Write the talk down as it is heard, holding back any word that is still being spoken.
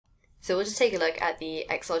So we'll just take a look at the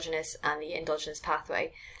exogenous and the endogenous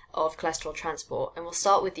pathway of cholesterol transport, and we'll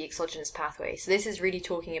start with the exogenous pathway. So this is really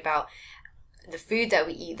talking about the food that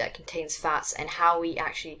we eat that contains fats and how we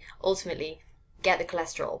actually ultimately get the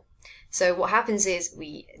cholesterol. So what happens is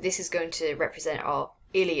this is going to represent our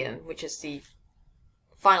ileum, which is the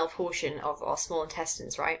final portion of our small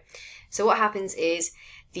intestines, right? So what happens is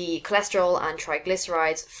the cholesterol and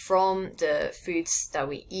triglycerides from the foods that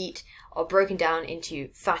we eat are broken down into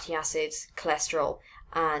fatty acids, cholesterol,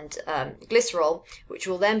 and glycerol, which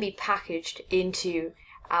will then be packaged into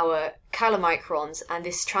our chylomicrons, and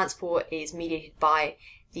this transport is mediated by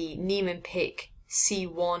the Niemann-Pick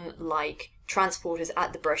C1-like transporters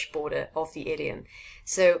at the brush border of the ileum.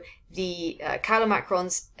 So the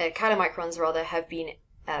chylomicrons have been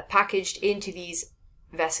packaged into these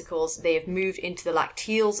vesicles. They have moved into the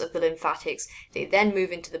lacteals of the lymphatics. They then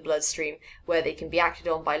move into the bloodstream, where they can be acted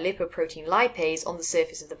on by lipoprotein lipase on the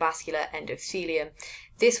surface of the vascular endothelium.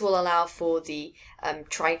 This will allow for the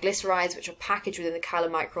triglycerides, which are packaged within the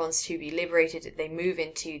chylomicrons, to be liberated. They move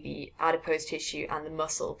into the adipose tissue and the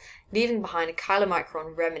muscle, leaving behind a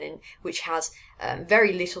chylomicron remnant, which has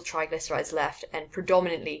very little triglycerides left and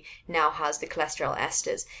predominantly now has the cholesterol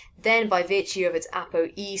esters. Then, by virtue of its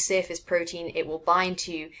ApoE surface protein, it will bind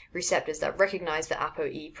to receptors that recognize the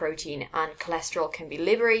ApoE protein, and cholesterol can be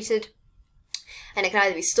liberated. And it can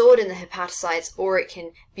either be stored in the hepatocytes, or it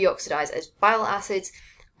can be oxidized as bile acids,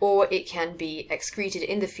 or it can be excreted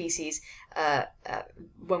in the feces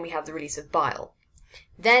when we have the release of bile.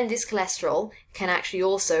 Then this cholesterol can actually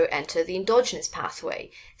also enter the endogenous pathway.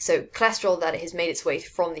 So cholesterol that has made its way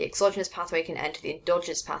from the exogenous pathway can enter the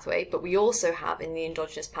endogenous pathway, but we also have in the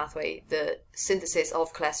endogenous pathway the synthesis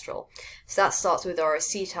of cholesterol. So that starts with our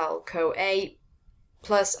acetyl-CoA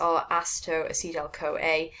plus our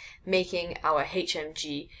acetoacetyl-CoA, making our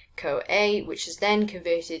HMG-CoA, which is then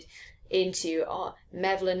converted into our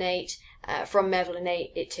mevalonate. From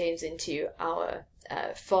mevalonate, it turns into our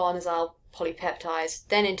farnesyl polypeptides,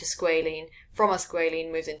 then into squalene. From our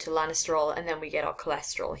squalene moves into lanosterol, and then we get our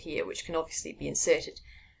cholesterol here, which can obviously be inserted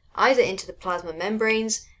either into the plasma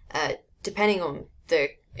membranes, depending on the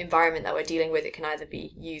environment that we're dealing with. It can either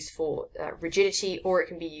be used for rigidity, or it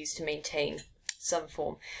can be used to maintain some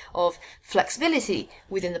form of flexibility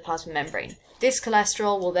within the plasma membrane. This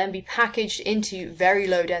cholesterol will then be packaged into very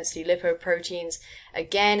low density lipoproteins.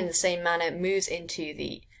 Again, in the same manner, moves into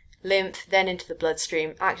the lymph, then into the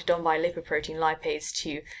bloodstream, acted on by lipoprotein lipase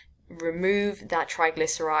to remove that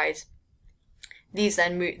triglyceride.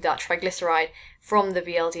 That triglyceride from the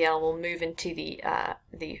VLDL will move into the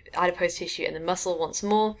adipose tissue and the muscle once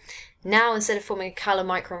more. Now, instead of forming a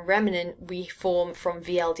chylomicron remnant, we form from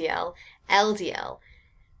VLDL LDL.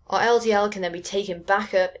 Our LDL can then be taken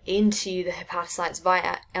back up into the hepatocytes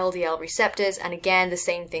via LDL receptors, and again the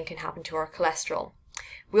same thing can happen to our cholesterol.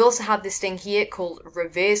 We also have this thing here called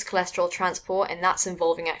reverse cholesterol transport, and that's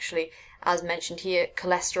involving actually, as mentioned here,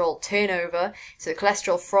 cholesterol turnover. So the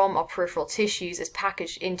cholesterol from our peripheral tissues is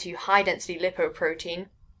packaged into high density lipoprotein.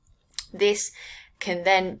 This can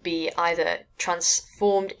then be either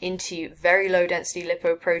transformed into very low density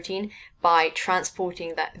lipoprotein by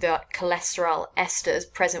transporting the cholesterol esters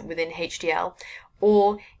present within HDL,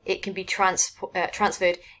 or it can be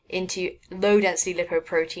transferred into low density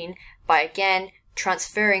lipoprotein by again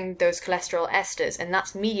transferring those cholesterol esters, and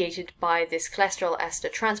that's mediated by this cholesterol ester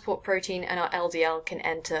transport protein, and our LDL can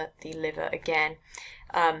enter the liver again,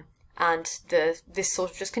 and this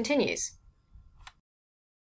sort of just continues.